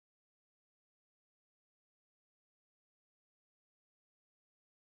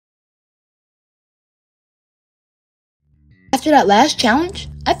after that last challenge,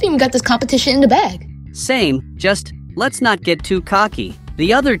 I think we got this competition in the bag. Same, just let's not get too cocky.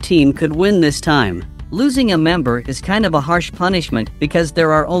 The other team could win this time. Losing a member is kind of a harsh punishment because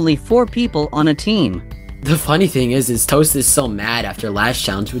there are only 4 people on a team. The funny thing is Toast is so mad after last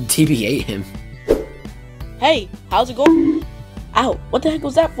challenge when TB ate him. Hey, how's it going? Ow, what the heck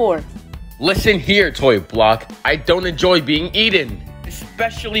was that for? Listen here, Toy Block. I don't enjoy being eaten,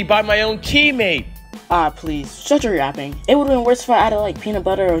 especially by my own teammate. Ah, please, shut your yapping. It would've been worse if I added like peanut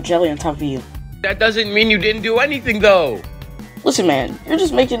butter or jelly on top of you. That doesn't mean you didn't do anything, though. Listen, man, you're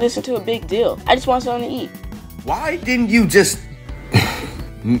just making this into a big deal. I just want something to eat. Why didn't you just...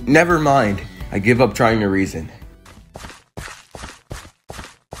 Never mind. I give up trying to reason.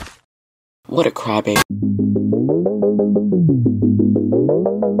 What a crybaby.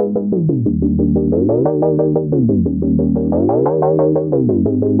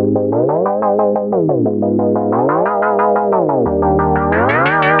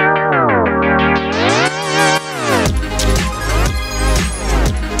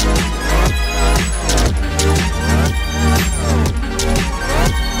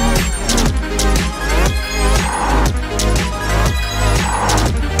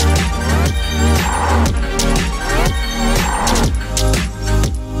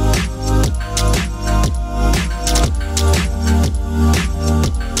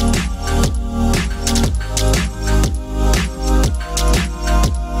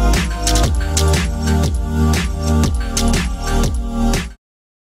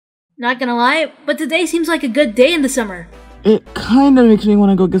 Not gonna lie, but today seems like a good day in the summer. It kinda makes me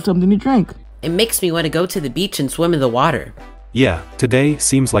want to go get something to drink. It makes me want to go to the beach and swim in the water. Yeah, today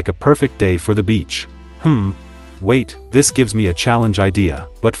seems like a perfect day for the beach. Wait, this gives me a challenge idea.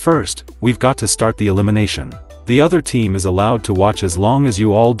 But first, we've got to start the elimination. The other team is allowed to watch as long as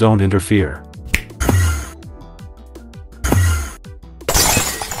you all don't interfere.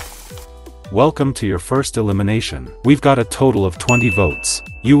 Welcome to your first elimination. We've got a total of 20 votes.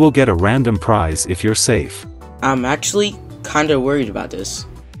 You will get a random prize if you're safe. I'm actually kinda worried about this.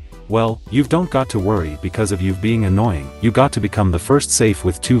 Well, you don't got to worry because of you being annoying. You got to become the first safe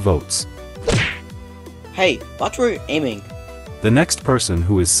with 2 votes. Hey, watch where you're aiming. The next person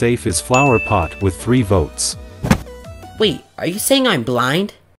who is safe is Flower Pot with 3 votes. Wait, are you saying I'm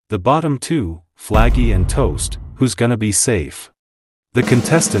blind? The bottom 2, Flaggy and Toast, who's gonna be safe. The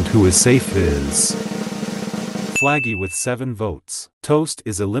contestant who is safe is Flaggy with 7 votes. Toast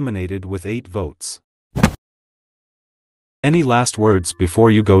is eliminated with 8 votes. Any last words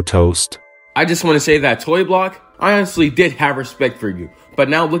before you go, Toast? I just want to say that, Toy Block, I honestly did have respect for you. But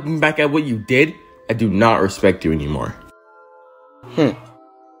now looking back at what you did, I do not respect you anymore.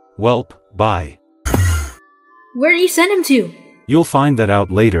 Welp, bye. Where did you send him to? You'll find that out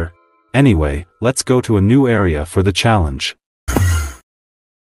later. Anyway, let's go to a new area for the challenge.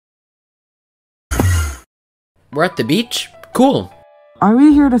 We're at the beach? Cool. Are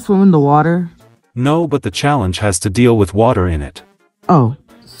we here to swim in the water? No, but the challenge has to deal with water in it. Oh,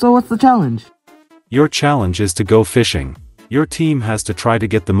 so what's the challenge? Your challenge is to go fishing. Your team has to try to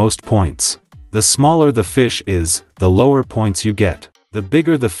get the most points. The smaller the fish is, the lower points you get. The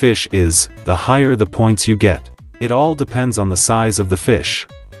bigger the fish is, the higher the points you get. It all depends on the size of the fish.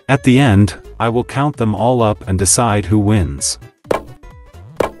 At the end, I will count them all up and decide who wins.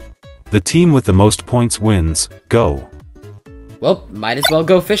 The team with the most points wins. Go. Well, might as well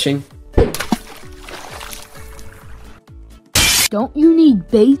go fishing. Don't you need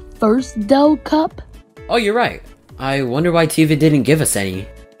bait first, though, Cup? Oh, you're right. I wonder why TV didn't give us any.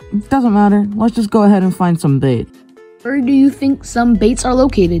 It doesn't matter. Let's just go ahead and find some bait. Where do you think some baits are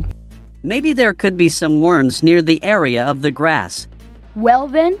located? Maybe there could be some worms near the area of the grass. Well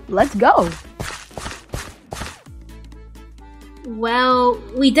then, let's go. Well,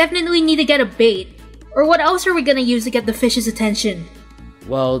 we definitely need to get a bait. Or what else are we gonna use to get the fish's attention?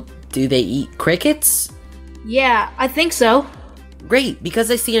 Well, do they eat crickets? Yeah, I think so. Great,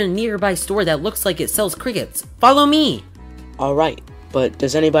 because I see a nearby store that looks like it sells crickets. Follow me! Alright, but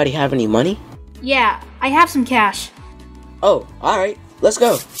does anybody have any money? Yeah, I have some cash. Oh, alright, let's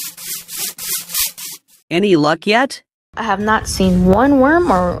go. Any luck yet? I have not seen one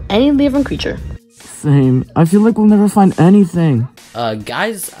worm or any living creature. Same. I feel like we'll never find anything.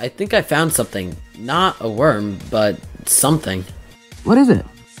 Guys, I think I found something. Not a worm, but something. What is it?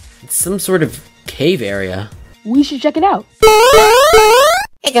 It's some sort of cave area. We should check it out.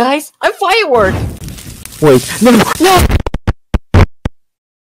 Hey guys, I'm Firework! Wait, no!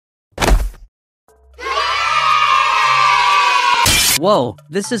 Whoa,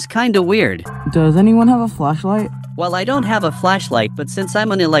 this is kinda weird. Does anyone have a flashlight? Well, I don't have a flashlight, but since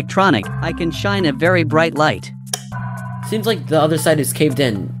I'm an electronic, I can shine a very bright light. Seems like the other side is caved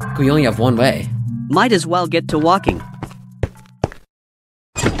in. We only have one way. Might as well get to walking.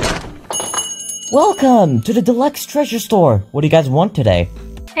 Welcome to the Deluxe Treasure Store. What do you guys want today?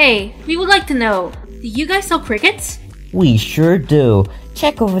 Hey, we would like to know, do you guys sell crickets? We sure do.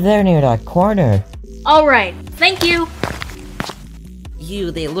 Check over there near that corner. Alright, thank you.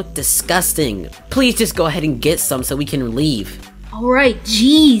 Ew, they look disgusting. Please just go ahead and get some so we can leave. Alright,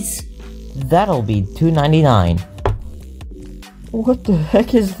 jeez. That'll be $2.99. What the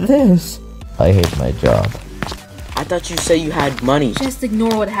heck is this? I hate my job. I thought you said you had money. Just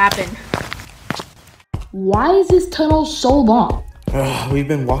ignore what happened. Why is this tunnel so long? We've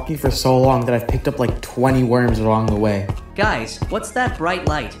been walking for so long that I've picked up like 20 worms along the way. Guys, what's that bright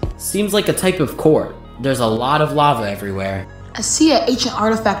light? Seems like a type of core. There's a lot of lava everywhere. I see an ancient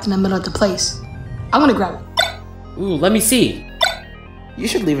artifact in the middle of the place. I'm gonna grab it. Ooh, let me see. You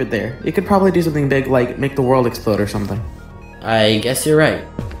should leave it there. It could probably do something big like make the world explode or something. I guess you're right.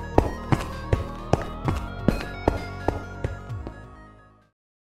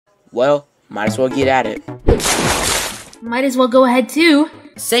 Well, might as well get at it. Might as well go ahead too.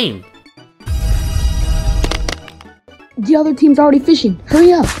 Same. The other team's already fishing.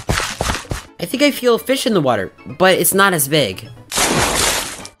 Hurry up. I think I feel a fish in the water, but it's not as big.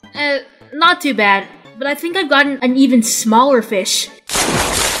 Not too bad, but I think I've gotten an even smaller fish.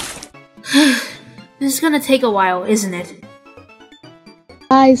 This is gonna take a while, isn't it?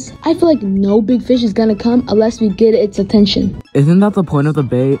 Guys, I feel like no big fish is gonna come unless we get its attention. Isn't that the point of the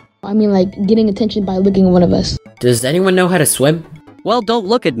bait? I mean, like, getting attention by licking one of us. Does anyone know how to swim? Well, don't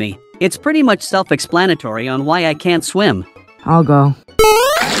look at me. It's pretty much self-explanatory on why I can't swim. I'll go.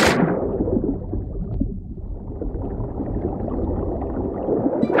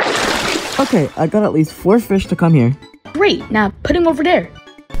 Okay, I got at least 4 fish to come here. Great, now put him over there.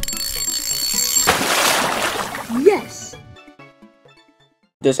 Yes!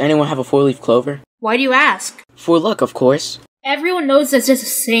 Does anyone have a 4-leaf clover? Why do you ask? For luck, of course. Everyone knows that's just a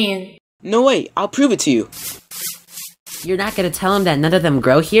saying. No way, I'll prove it to you. You're not gonna tell him that none of them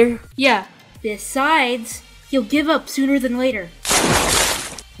grow here? Yeah, besides, he'll give up sooner than later.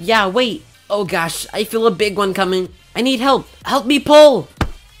 Yeah, wait. Oh gosh, I feel a big one coming. I need help. Help me pull!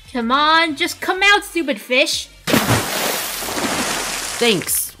 Come on, just come out, stupid fish!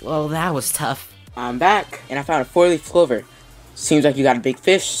 Thanks. Well, that was tough. I'm back, and I found a 4-leaf clover. Seems like you got a big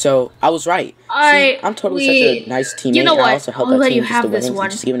fish, so I was right. See, I'm totally such a nice teammate. You know what? I also helped I'll that let team you just have to this win, one.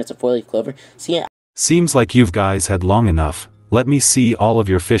 just giving us a 4-leaf clover. See, Seems like you guys had long enough. Let me see all of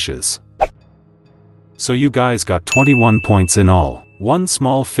your fishes. So you guys got 21 points in all. 1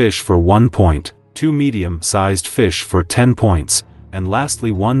 small fish for 1 point, 2 medium-sized fish for 10 points, and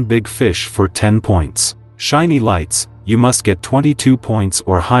lastly 1 big fish for 10 points. Shiny lights, you must get 22 points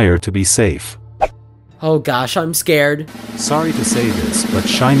or higher to be safe. Oh gosh, I'm scared. Sorry to say this, but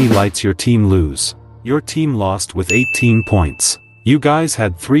shiny lights your team lose. Your team lost with 18 points. You guys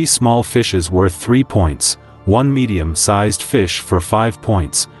had 3 small fishes worth 3 points, 1 medium-sized fish for 5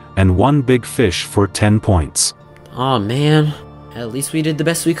 points, and 1 big fish for 10 points. Aw man, at least we did the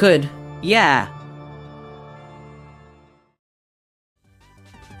best we could. Yeah.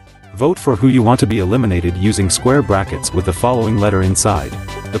 Vote for who you want to be eliminated using square brackets with the following letter inside.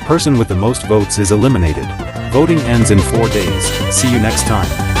 The person with the most votes is eliminated. Voting ends in 4 days. See you next time.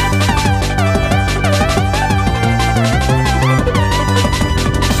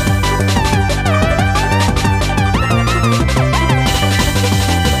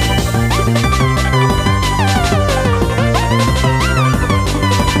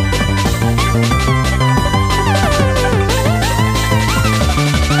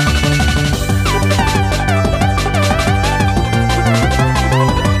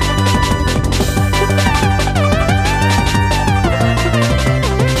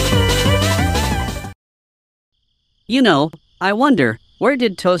 You know, I wonder, where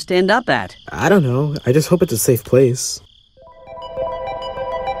did Toast end up at? I don't know. I just hope it's a safe place.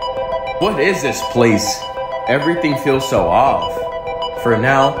 What is this place? Everything feels so off. For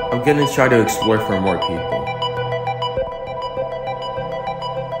now, I'm gonna try to explore for more people.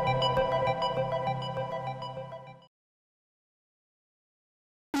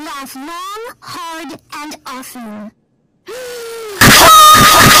 Laugh long, hard, and often.